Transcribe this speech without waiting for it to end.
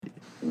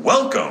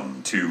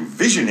Welcome to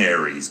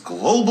Visionaries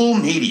Global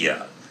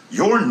Media,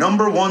 your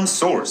number one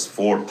source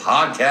for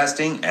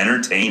podcasting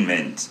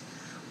entertainment.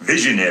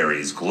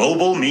 Visionaries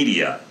Global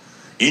Media,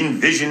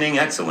 envisioning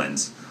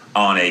excellence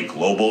on a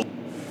global...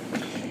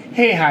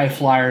 Hey, high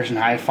flyers and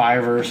high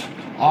fivers.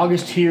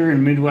 August here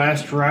in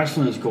Midwest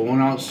Wrestling is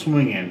going out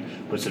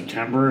swinging, but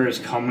September is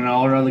coming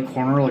out of the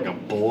corner like a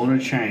bull in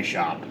a china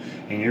shop.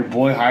 And your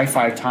boy High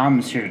Five Tom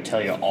is here to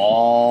tell you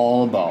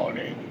all about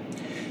it.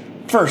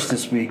 First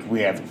this week,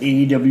 we have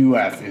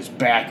AWF is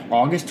back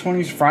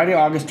Friday,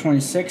 August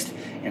 26th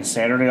and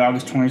Saturday,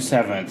 August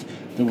 27th,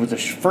 with the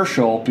first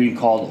show being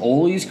called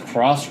Ole's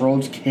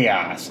Crossroads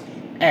Chaos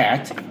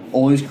at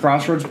Ole's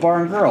Crossroads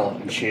Bar and Grill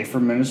in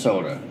Schaefer,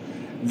 Minnesota.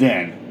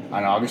 Then,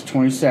 on August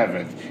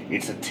 27th,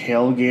 it's a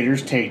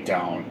Tailgaters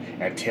Takedown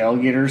at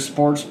Tailgaters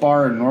Sports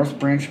Bar in North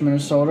Branch,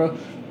 Minnesota.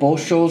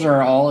 Both shows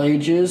are all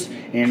ages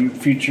and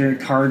feature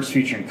cards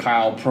featuring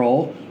Kyle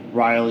Pro,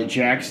 Riley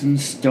Jackson,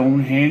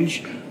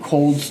 Stonehenge,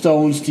 Cold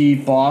Stone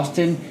Steve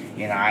Boston,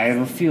 and I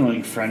have a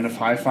feeling friend of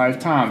High Five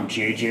Tom,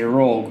 JJ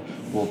Rogue,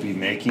 will be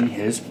making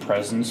his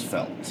presence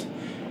felt.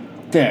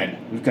 Then,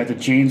 we've got the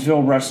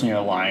Janesville Wrestling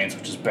Alliance,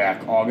 which is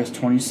back August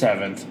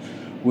 27th,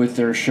 with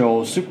their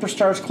show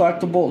Superstars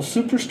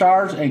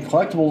and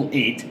Collectibles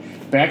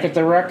 8, back at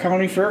the Rock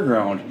County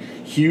Fairground.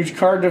 Huge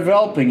card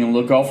developing, and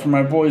look out for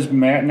my boys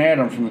Matt and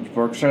Adam from the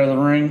Dark Side of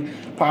the Ring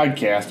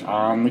podcast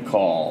on the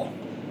call.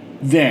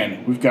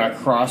 Then, we've got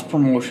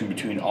cross-promotion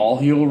between All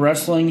Heel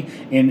Wrestling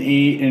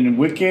and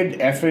Wicked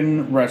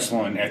Effin'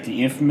 Wrestling at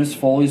the infamous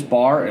Foley's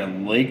Bar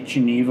in Lake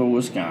Geneva,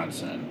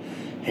 Wisconsin.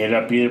 Hit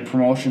up either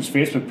promotion's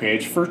Facebook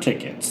page for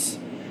tickets.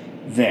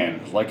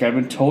 Then, like I've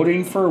been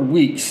toting for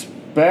weeks,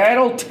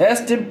 Battle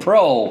Tested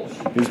Pro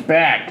is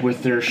back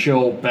with their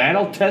show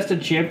Battle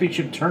Tested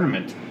Championship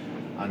Tournament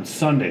on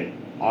Sunday,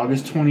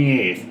 August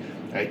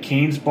 28th at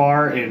Kane's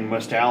Bar in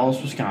West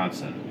Allis,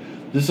 Wisconsin.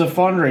 This is a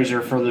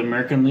fundraiser for the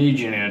American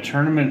Legion and a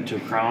tournament to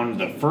crown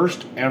the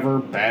first ever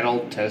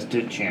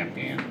battle-tested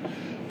champion.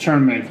 The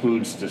tournament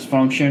includes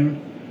Dysfunction,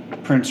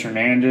 Prince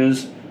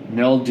Hernandez,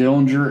 Nell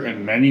Dillinger,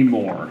 and many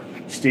more.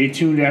 Stay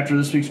tuned after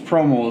this week's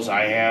promos.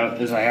 I have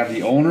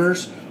the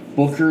owners,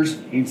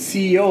 bookers, and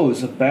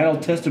CEOs of Battle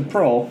Tested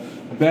Pro,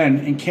 Ben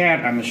and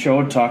Kat, on the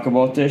show to talk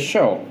about this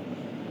show.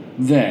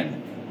 Then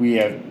we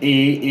have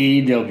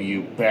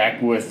AAW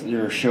back with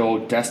their show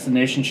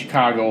Destination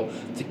Chicago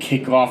to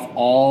kick off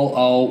All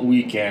Out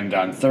Weekend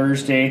on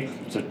Thursday,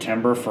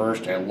 September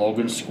 1st at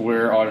Logan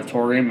Square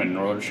Auditorium in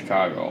northern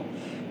Chicago.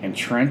 And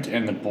Trent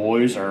and the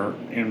boys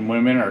and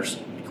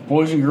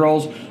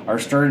girls are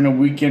starting the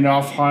weekend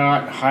off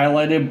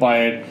highlighted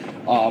by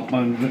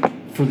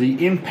for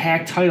the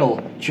Impact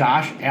title,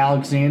 Josh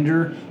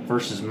Alexander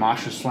versus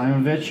Masha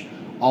Slamovich.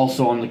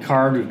 Also on the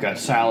card, we've got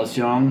Silas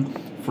Young,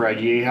 Fred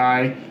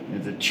Yehai,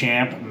 and the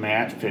champ,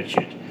 Matt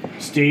Fitchett.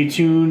 Stay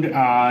tuned.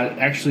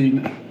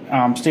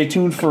 Stay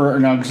tuned for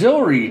an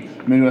auxiliary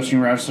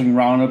Midwestern Wrestling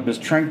Roundup as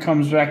Trent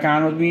comes back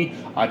on with me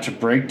to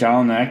break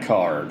down that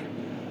card.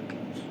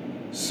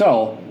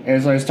 So,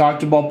 as I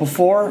talked about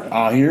before,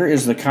 here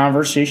is the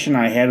conversation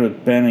I had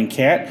with Ben and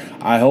Kat.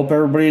 I hope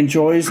everybody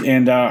enjoys,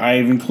 and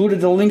I've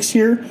included the links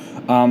here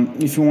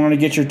if you want to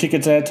get your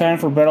tickets at a time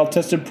for Battle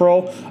Tested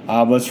Pro.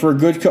 But it's for a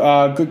good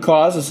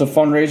cause. It's a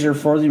fundraiser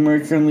for the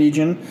American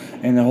Legion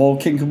and the whole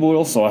kit and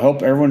caboodle. So I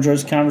hope everyone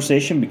enjoys the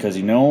conversation because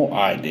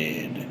I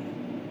did.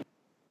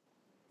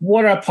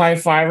 What up, high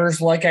fivers?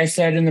 Like I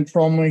said in the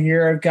promo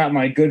here, I've got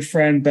my good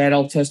friend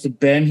Battle Tested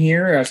Ben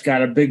here. I've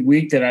got a big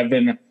week that I've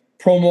been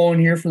promoing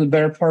here for the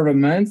better part of a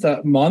month.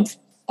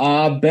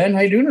 Ben,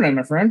 how you doing tonight,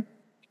 my friend?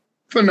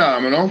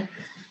 Phenomenal.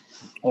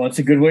 Well, it's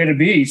a good way to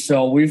be.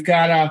 So we've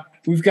got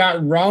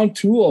round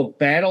 2 of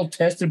Battle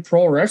Tested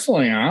Pro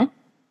Wrestling, huh?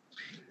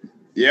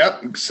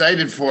 Yep,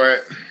 excited for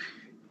it.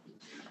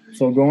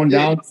 So going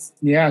down,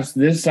 yes,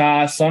 this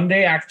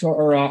Sunday,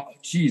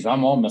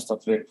 I'm all messed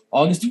up today.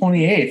 August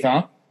 28th,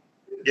 huh?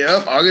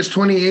 Yep, August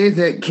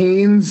 28th at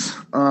Kane's,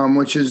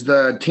 which is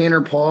the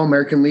Tanner Paul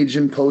American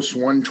Legion Post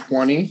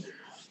 120.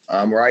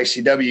 Where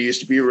ICW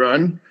used to be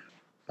run.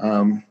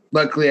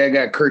 Luckily, I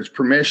got Kurt's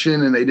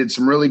permission, and they did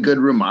some really good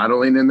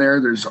remodeling in there.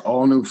 There's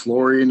all new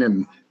flooring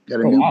and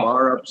got a new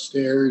bar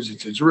upstairs.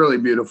 It's really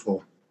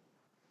beautiful.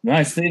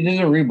 Nice. They did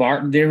They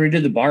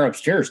redid the bar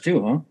upstairs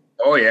too, huh?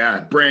 Oh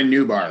yeah, brand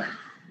new bar.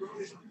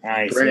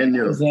 Nice. Brand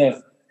new.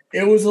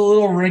 It was a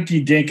little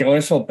rinky dink. I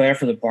always felt bad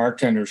for the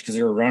bartenders because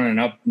they were running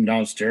up and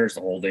downstairs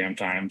the whole damn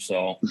time.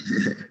 So.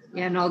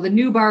 Yeah, no, the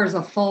new bar is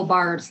a full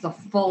bar. It's the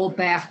full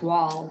back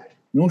wall.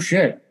 No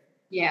shit.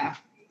 Yeah.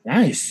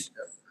 Nice.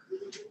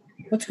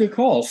 That's a good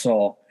call.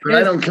 So, but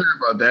I don't care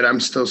about that. I'm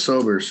still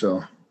sober,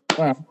 so.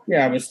 Well,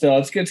 yeah, but still,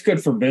 it's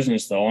good for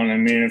business, though. And I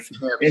mean,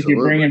 if you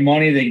bring in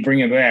money, they bring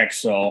it back.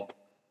 So,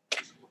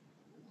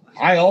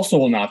 I also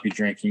will not be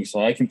drinking. So,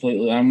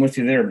 I'm with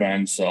you there,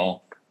 Ben.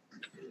 So,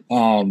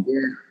 but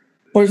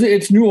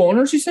it's new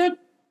owners, you said?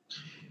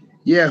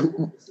 Yeah.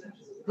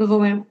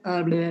 The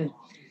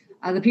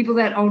people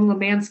that own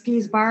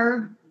Lemansky's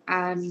bar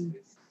on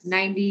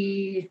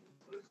 90th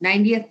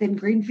in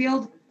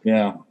Greenfield.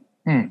 Yeah.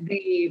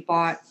 they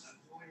bought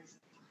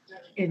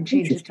and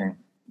changed it to. Interesting.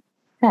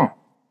 Huh.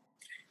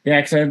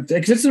 Yeah, because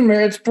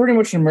it's pretty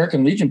much an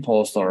American Legion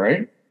post, though,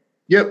 right?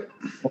 Yep.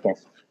 Okay.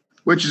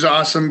 Which is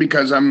awesome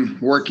because I'm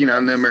working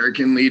on the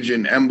American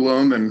Legion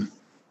emblem, and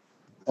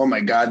oh my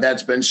God,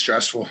 that's been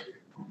stressful.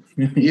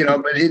 But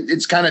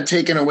it's kind of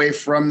taken away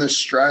from the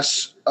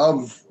stress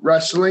of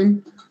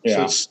wrestling.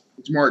 Yeah. So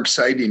it's more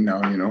exciting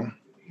now, I know,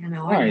 I'm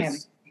having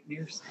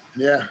nightmares.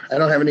 Yeah, I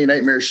don't have any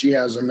nightmares. She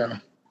has them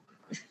now.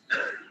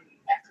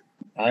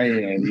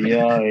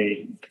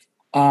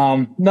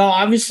 No,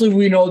 obviously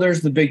we know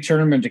there's the big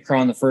tournament to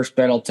crown the first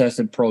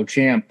battle-tested pro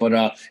champ,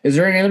 but is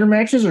there any other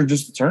matches or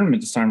just the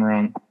tournament this time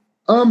around?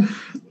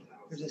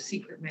 There's a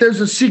secret match.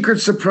 There's a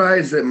secret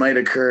surprise that might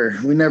occur.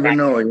 We never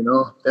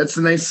know, That's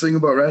the nice thing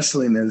about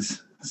wrestling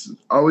is it's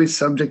always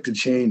subject to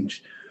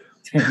change.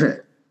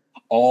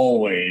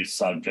 Always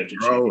subject to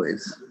change.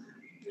 Always.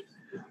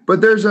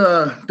 But there's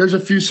a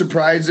few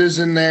surprises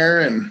in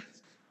there, and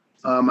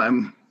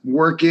I'm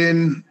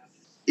working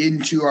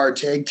into our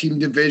tag team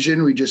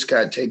division. We just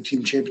got tag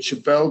team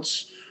championship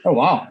belts. Oh,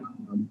 wow.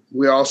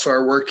 We also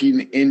are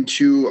working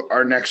into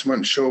our next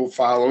month's show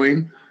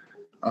following,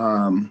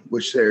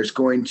 which there's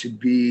going to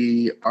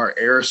be our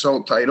air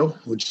assault title,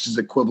 which is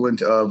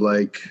equivalent of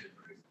like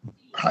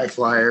high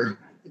flyer,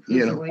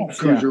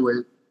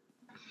 cruiserweight.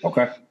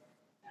 Okay.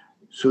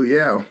 So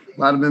yeah, a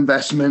lot of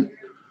investment.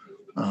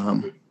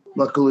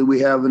 Luckily we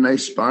have a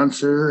nice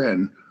sponsor,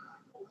 and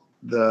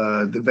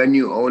the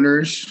venue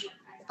owners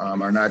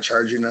are not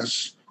charging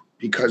us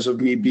because of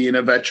me being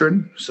a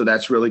veteran. So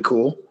that's really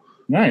cool.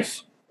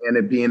 Nice. And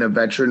it being a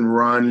veteran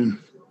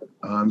run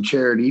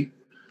charity.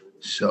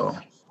 So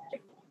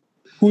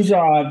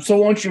so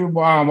why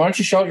don't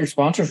you shout out your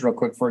sponsors real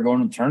quick before we go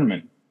into the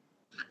tournament?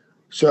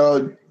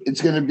 So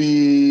it's going to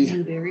be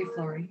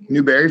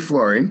Newberry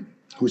Flooring,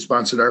 who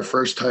sponsored our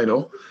first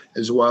title,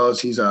 as well as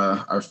he's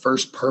our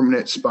first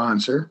permanent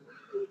sponsor.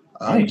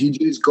 Nice.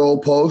 DJ's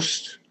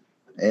Goalpost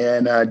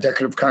and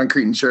Decorative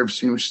Concrete and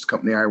Surfacing, which is the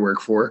company I work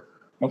for,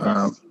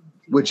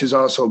 which is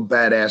also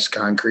Badass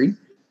Concrete.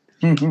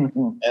 And then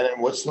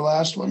what's the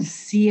last one?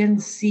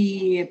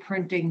 CNC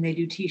Printing. They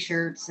do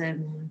T-shirts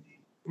and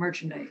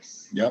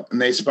merchandise. Yep,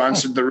 and they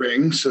sponsored the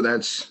ring, so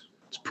it's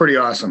pretty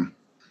awesome.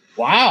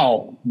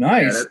 Wow,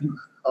 nice. Yeah,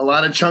 a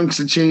lot of chunks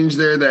of change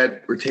there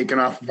that were taken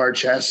off of our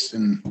chests,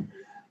 and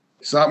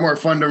it's a lot more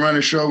fun to run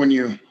a show when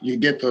you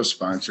get those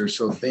sponsors.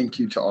 So thank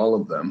you to all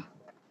of them.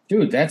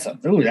 Dude, that's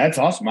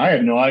awesome. I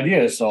had no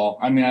idea. So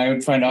I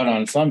would find out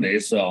on Sunday.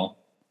 So,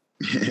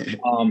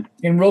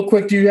 and real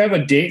quick, do you have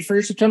a date for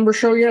your September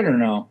show yet, or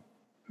no?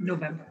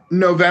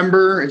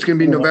 November. It's going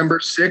to be November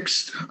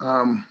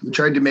 6th. We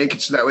tried to make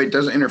it so that way it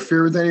doesn't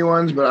interfere with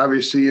anyone's, but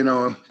obviously,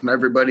 when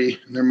everybody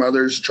and their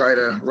mothers try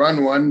to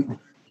run one,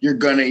 you're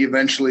going to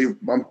eventually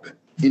bump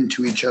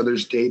into each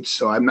other's dates.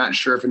 So I'm not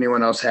sure if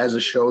anyone else has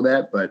a show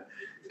but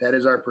that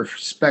is our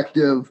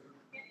prospective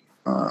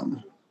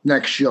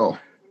next show.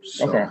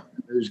 So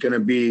there's going to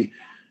be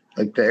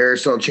like the Air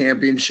Assault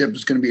Championship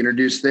is going to be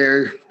introduced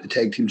there. The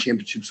Tag Team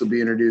Championships will be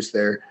introduced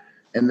there.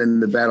 And then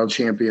the Battle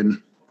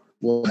Champion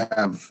will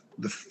have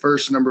the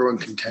first number one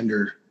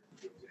contender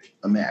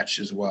a match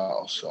as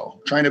well. So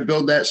trying to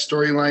build that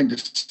storyline to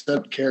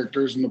set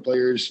characters and the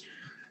players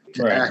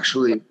to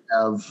actually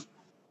have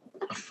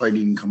a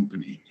fighting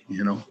company,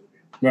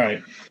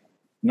 Right.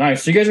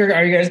 Nice. So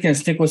are you guys going to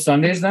stick with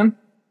Sundays then?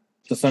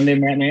 The Sunday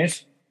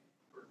matinees?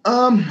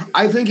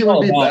 I think it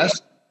would be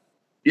best.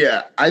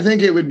 Yeah, I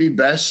think it would be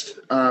best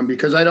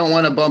because I don't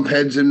want to bump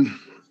heads in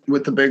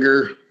with the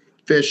bigger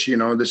fish.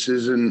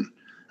 I'm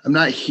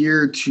not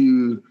here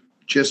to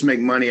just make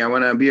money. I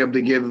want to be able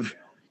to give,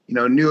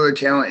 newer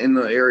talent in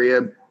the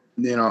area,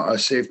 a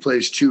safe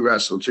place to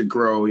wrestle, to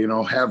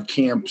grow, have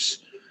camps,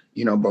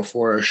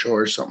 before a show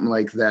or something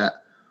like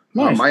that.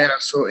 Nice. I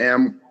also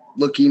am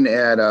looking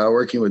at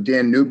working with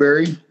Dan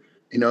Newberry,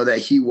 that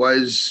he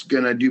was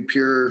going to do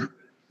Pure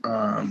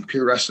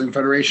Wrestling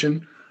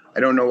Federation. I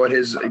don't know what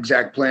his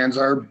exact plans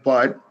are,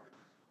 but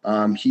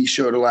he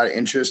showed a lot of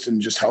interest in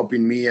just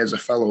helping me as a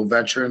fellow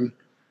veteran,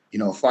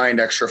 find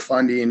extra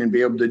funding and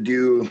be able to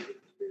do,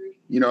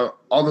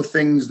 all the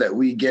things that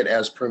we get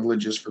as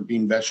privileges for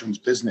being veterans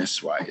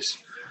business wise.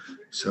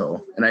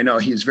 So, and I know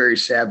he's very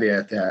savvy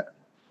at that,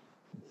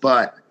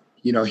 but,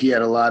 he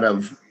had a lot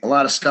of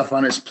stuff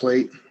on his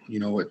plate,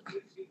 with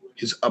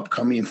his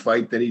upcoming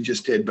fight that he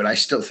just did, but I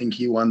still think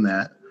he won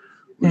that,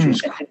 which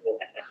was cool.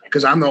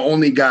 Because I'm the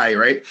only guy,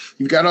 right?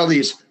 You've got all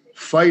these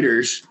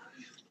fighters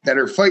that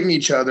are fighting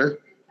each other,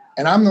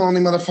 and I'm the only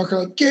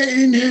motherfucker like, get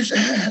in his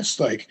ass.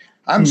 Like,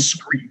 I'm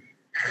screaming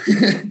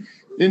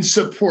in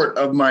support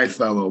of my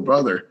fellow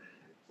brother.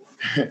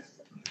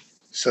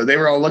 So they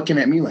were all looking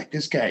at me like,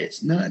 this guy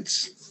is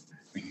nuts.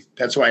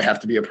 That's why I have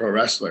to be a pro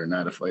wrestler,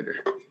 not a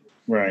fighter.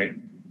 Right.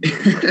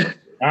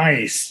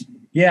 Nice.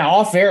 Yeah,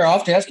 all fair. I'll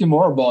have to ask you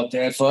more about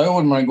that. So I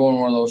wouldn't mind going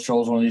to one of those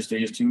shows one of these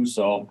days too.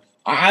 So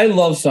I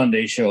love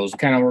Sunday shows. It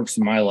kind of works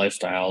in my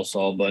lifestyle.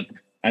 So, but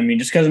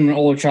just because I'm an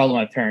older child of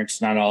my parents,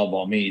 it's not all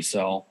about me.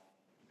 So,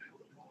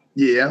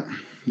 yeah.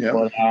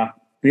 But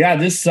But yeah,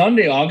 this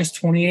Sunday,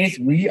 August 28th,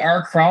 we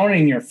are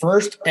crowning your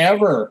first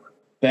ever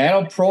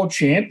Battle Pro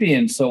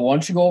champion. So why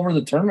don't you go over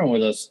the tournament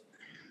with us?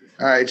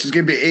 All right, it's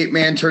going to be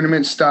 8-man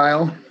tournament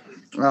style.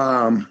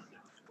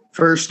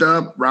 First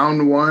up,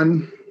 round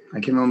 1. I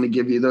can only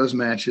give you those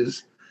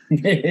matches. 1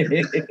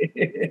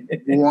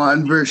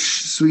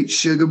 versus Sweet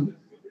Sugar,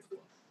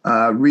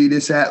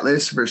 Regis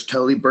Atlas versus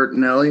Tully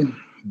Bertinelli,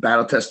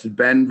 Battle Tested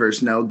Ben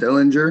versus Nell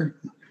Dillinger,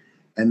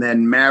 and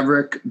then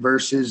Maverick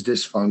versus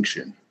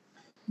Dysfunction.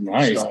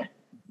 Nice. So,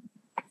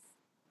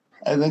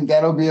 I think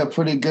that'll be a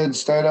pretty good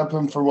startup,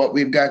 and for what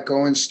we've got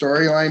going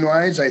storyline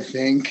wise, I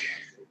think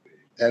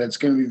that it's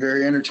going to be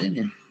very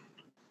entertaining.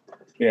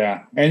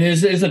 Yeah, and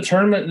is the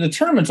tournament? The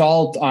tournament's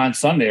all on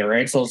Sunday,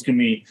 right? So it's gonna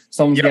be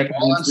someone's got to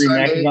win 3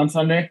 matches on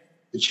Sunday.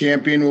 The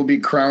champion will be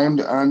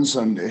crowned on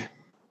Sunday.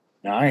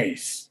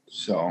 Nice.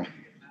 So,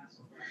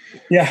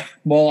 yeah.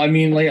 Well, I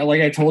mean, like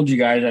I told you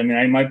guys, I mean,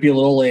 I might be a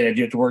little late. I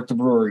do have to work the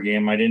Brewer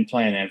game. I didn't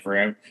plan that for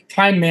him.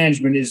 Time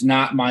management is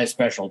not my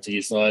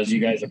specialty, so as you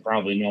guys have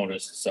probably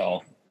noticed.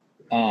 So,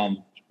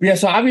 yeah.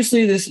 So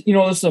obviously, this is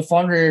a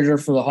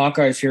fundraiser for the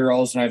Hawkeyes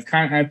Heroes, and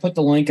I put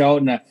the link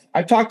out, and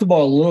I've talked about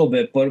it a little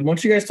bit. But why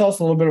don't you guys tell us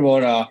a little bit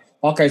about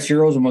Hawkeyes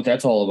Heroes and what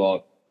that's all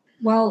about?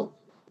 Well,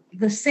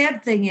 the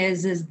sad thing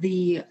is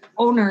the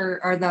owner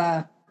or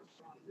the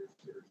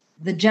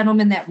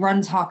gentleman that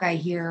runs Hawkeye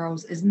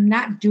Heroes is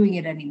not doing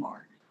it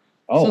anymore.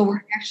 Oh. So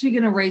we're actually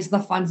going to raise the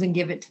funds and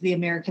give it to the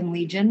American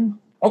Legion.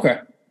 Okay.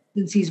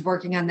 Since he's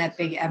working on that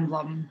big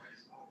emblem.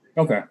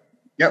 Okay.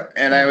 Yep.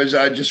 And I was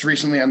just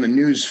recently on the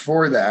news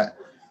for that.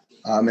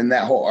 And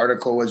that whole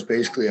article was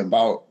basically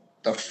about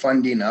the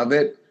funding of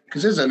it,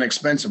 because it's an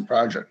expensive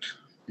project,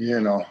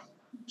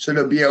 So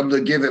to be able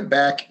to give it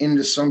back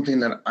into something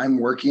that I'm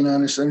working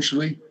on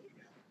essentially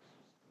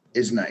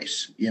is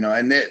nice,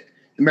 and that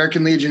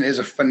American Legion is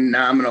a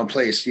phenomenal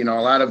place. A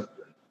lot of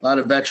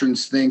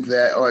veterans think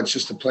that, it's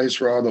just a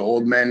place where all the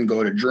old men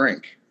go to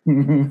drink.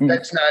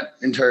 That's not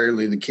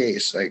entirely the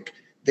case. Like,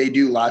 they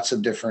do lots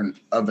of different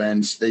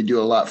events. They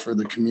do a lot for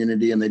the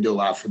community, and they do a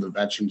lot for the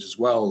veterans as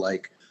well.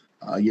 Like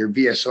your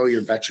VSO,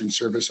 your Veteran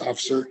Service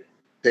Officer,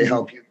 they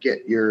help you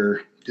get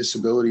your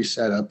disability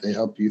set up. They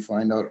help you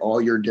find out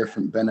all your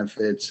different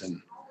benefits. And,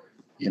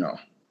 a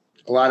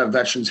lot of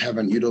veterans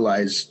haven't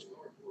utilized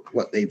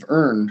what they've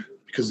earned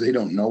because they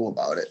don't know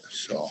about it.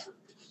 So,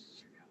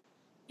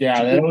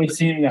 yeah, that always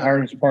seemed the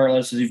hardest part.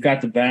 Is you've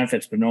got the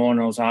benefits, but no one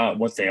knows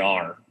what they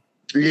are.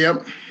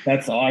 Yep.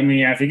 That's all. I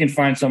mean, if you can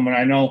find someone,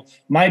 I know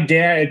my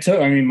dad. It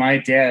took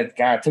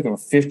him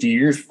 50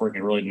 years before he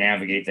could really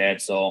navigate that.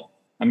 So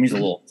he's a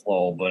little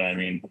slow, but I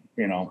mean,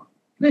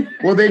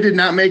 Well, they did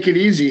not make it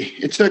easy.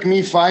 It took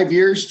me 5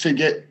 years to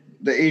get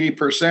the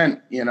 80%.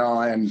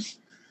 And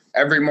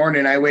every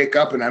morning I wake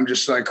up and I'm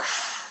just like,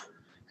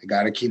 I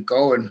got to keep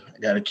going.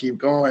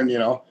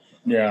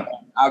 Yeah.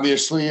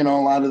 Obviously, a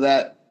lot of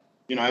that,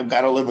 I've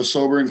got to live a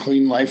sober and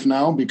clean life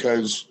now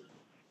because,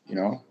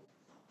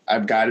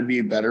 I've got to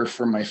be better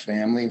for my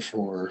family,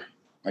 for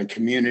my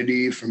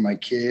community, for my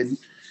kid,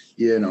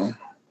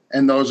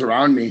 and those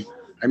around me.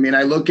 I mean,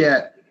 I look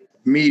at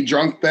me,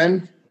 Drunk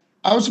Ben.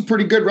 I was a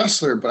pretty good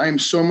wrestler, but I'm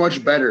so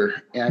much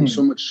better and I'm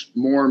so much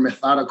more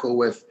methodical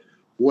with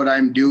what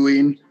I'm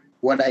doing,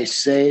 what I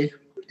say,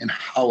 and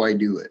how I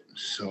do it.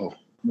 So,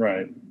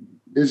 right.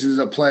 This is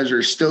a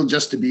pleasure still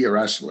just to be a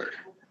wrestler.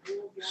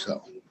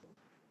 So,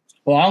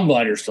 well, I'm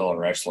glad you're still a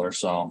wrestler.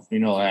 So,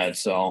 that.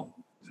 So,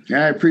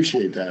 yeah, I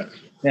appreciate that.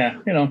 Yeah.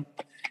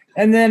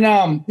 And then,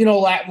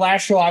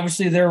 last show,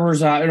 obviously there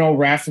was,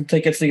 raffle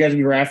tickets. So you guys will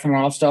be raffling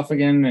off stuff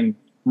again and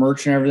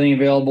merch and everything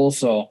available.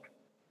 So,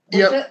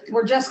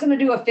 we're just going to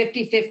do a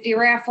 50-50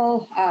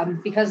 raffle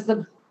because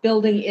the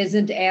building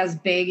isn't as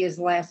big as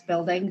the last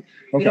building. Okay.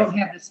 We don't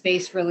have the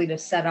space really to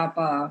set up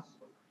a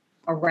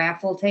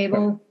raffle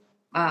table.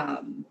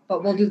 But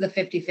we'll do the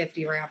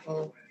 50-50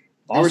 rafful.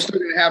 Awesome. We're still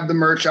going to have the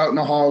merch out in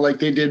the hall like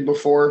they did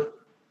before.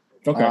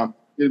 Okay.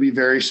 It'll be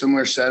very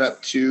similar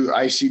setup to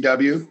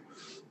ICW.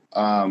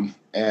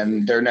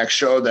 And their next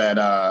show,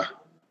 that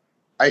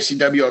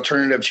ICW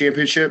Alternative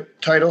Championship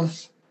title.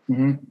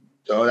 Mm-hmm.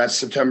 So that's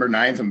September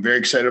 9th. I'm very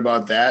excited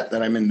about that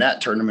I'm in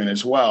that tournament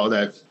as well.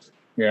 That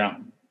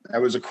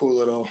was a cool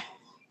little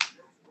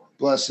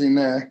blessing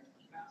there.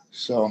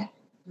 So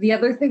the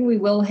other thing we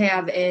will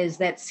have is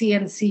that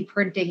CNC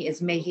Printing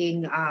is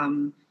making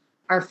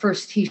our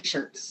first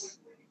T-shirts.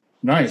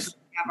 Nice. We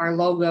have our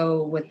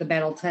logo with the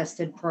Battle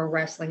Tested Pro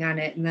Wrestling on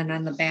it, and then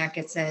on the back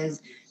it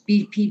says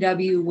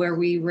BPW, where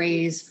we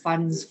raise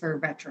funds for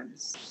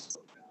veterans.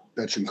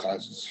 Veteran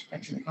causes,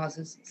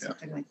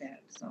 something like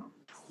that. So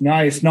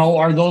nice. Now,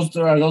 are those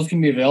going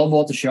to be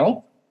available at the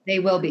show? They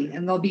will be,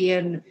 and they'll be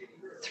in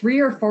 3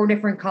 or 4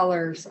 different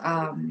colors.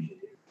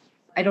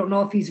 I don't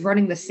know if he's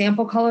running the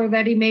sample color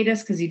that he made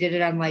us because he did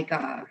it on like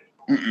a.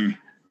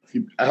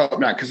 I hope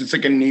not, because it's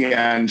like a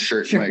neon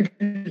shirt. Sure. Like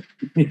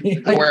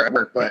I wear it at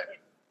work, but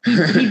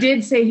he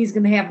did say he's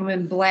going to have them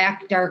in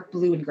black, dark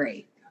blue, and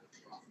gray.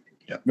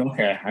 Yep.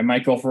 Okay, I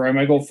might go for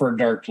a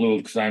dark blue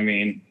because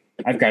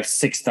I've got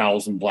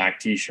 6,000 black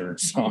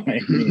T-shirts. So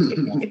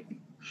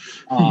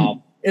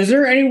Is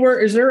there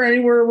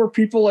anywhere where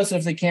people, let's say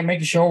if they can't make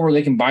the show, where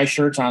they can buy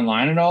shirts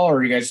online at all, or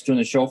are you guys doing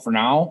the show for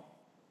now?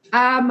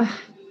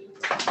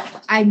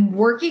 I'm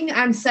working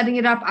on setting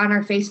it up on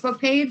our Facebook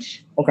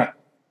page. Okay.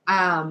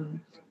 And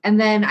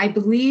then I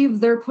believe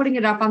they're putting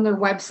it up on their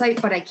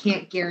website, but I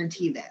can't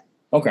guarantee that.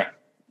 Okay.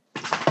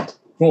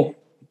 Cool.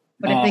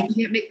 But if they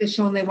can't make the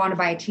show and they want to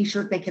buy a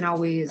T-shirt, they can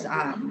always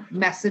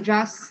message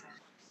us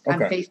on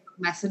Facebook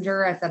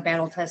Messenger at the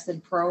Battle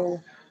Tested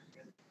Pro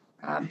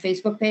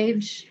Facebook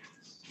page.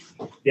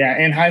 Yeah,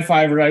 and High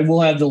Fiver, I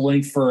will have the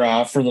link for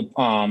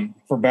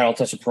Battle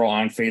Tested Pro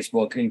on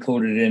Facebook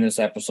included in this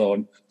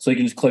episode, so you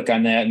can just click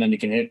on that and then you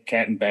can hit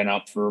Cat and Ben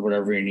up for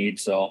whatever you need.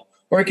 So,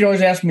 or you can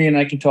always ask me and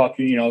I can talk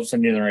to you,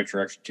 send you in the right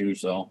direction too.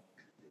 So,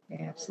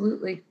 yeah,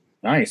 absolutely.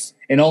 Nice.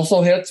 And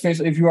also hit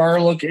Facebook if you are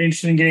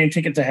interested in getting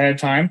tickets ahead of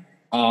time.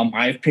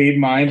 I've paid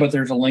mine, but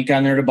there's a link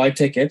on there to buy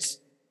tickets,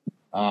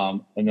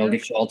 and they'll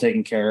get you all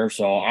taken care of.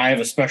 So I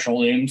have a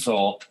special in,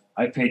 so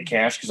I paid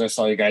cash because I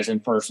saw you guys in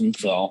person.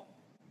 So.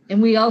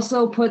 And we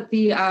also put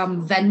the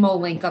Venmo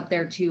link up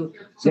there too.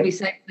 So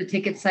besides the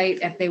ticket site,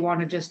 if they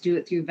want to just do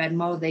it through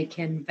Venmo, they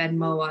can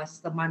Venmo us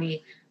the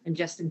money and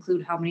just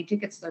include how many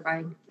tickets they're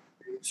buying.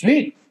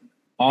 Sweet.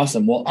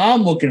 Awesome. Well,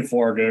 I'm looking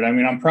forward to it. I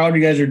mean, I'm proud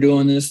you guys are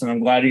doing this and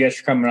I'm glad you guys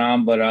are coming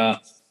on.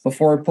 But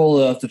before I pull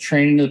the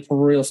training to the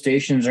Purple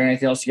stations or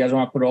anything else you guys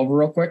want to put over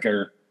real quick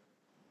or?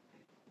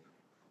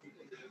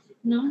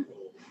 No.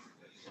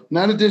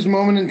 Not at this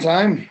moment in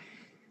time.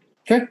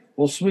 Okay.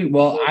 Well, sweet.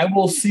 Well, I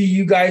will see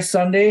you guys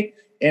Sunday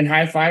in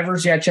High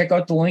Fivers. Yeah, check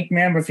out the link,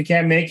 man. But if you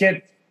can't make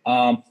it,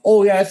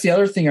 that's the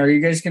other thing. Are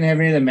you guys going to have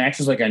any of the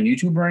matches like on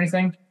YouTube or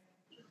anything?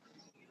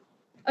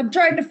 I'm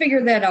trying to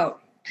figure that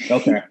out.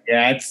 Okay.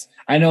 Yeah,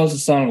 I know it's a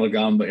son of a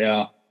gun, but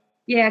yeah.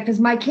 Yeah, because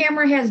my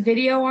camera has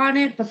video on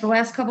it, but the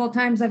last couple of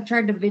times I've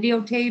tried to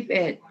videotape,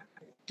 it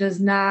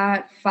does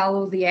not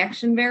follow the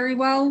action very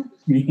well.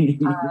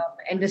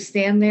 And to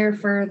stand there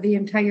for the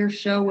entire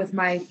show with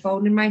my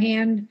phone in my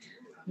hand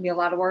can be a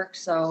lot of work.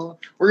 So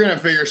we're gonna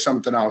figure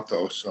something out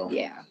though. So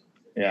yeah.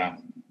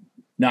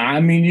 No, I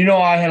mean,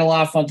 I had a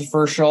lot of fun at the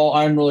first show.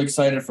 I'm really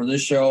excited for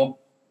this show.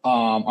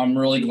 I'm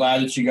really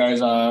glad that you guys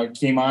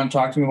came on and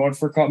talked to me about it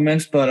for a couple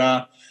minutes.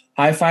 But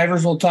High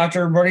Fivers, we'll talk to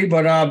everybody.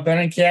 But Ben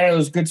and Kat, it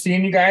was good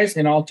seeing you guys,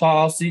 and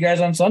I'll see you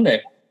guys on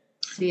Sunday.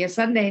 See you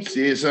Sunday.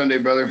 See you Sunday,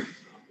 brother.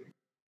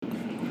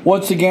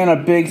 Once again, a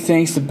big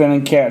thanks to Ben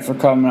and Kat for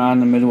coming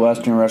on the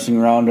Midwestern Wrestling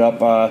Roundup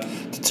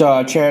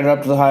to chat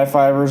up to the High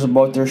Fivers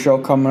about their show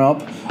coming up.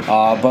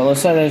 But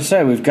as I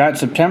said, we've got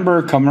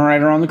September coming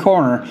right around the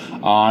corner.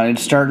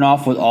 It's starting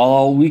off with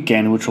All Out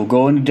Weekend, which will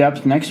go into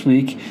depth next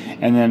week.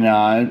 And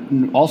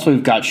then also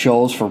we've got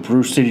shows for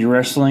Brew City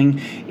Wrestling,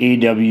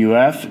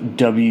 AWF,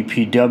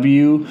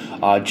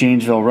 WPW,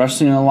 Janesville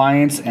Wrestling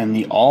Alliance, and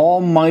the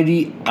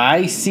almighty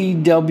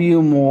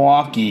ICW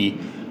Milwaukee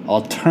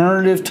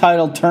Alternative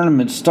Title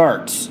Tournament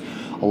starts,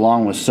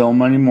 along with so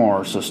many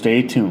more, so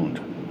stay tuned.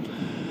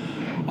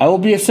 I will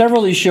be at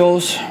several of these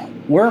shows,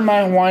 wear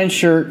my Hawaiian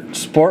shirt,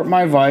 sport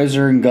my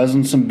visor, and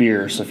guzzling some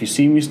beer. So if you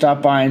see me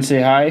stop by and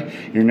say hi,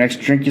 your next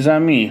drink is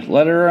on me,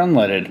 leaded or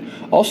unleaded.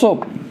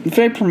 Also, if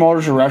any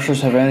promoters or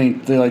wrestlers have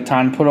anything they like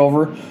Tom to put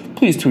over,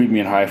 please tweet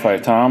me at High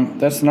Five Tom.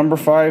 That's the number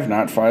 5,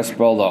 not 5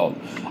 spelled out.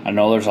 I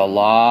know there's a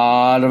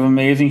lot of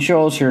amazing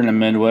shows here in the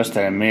Midwest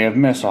that I may have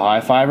missed, so High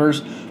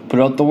Fivers, put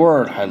out the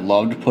word. I'd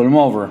love to put them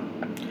over.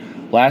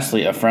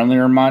 Lastly, a friendly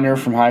reminder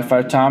from High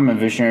Five Tom and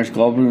Visionaries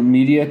Global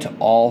Media to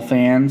all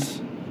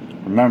fans.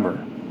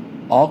 Remember,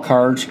 all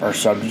cards are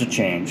subject to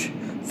change.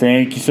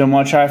 Thank you so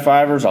much, High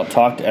Fivers. I'll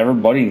talk to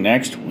everybody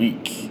next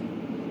week.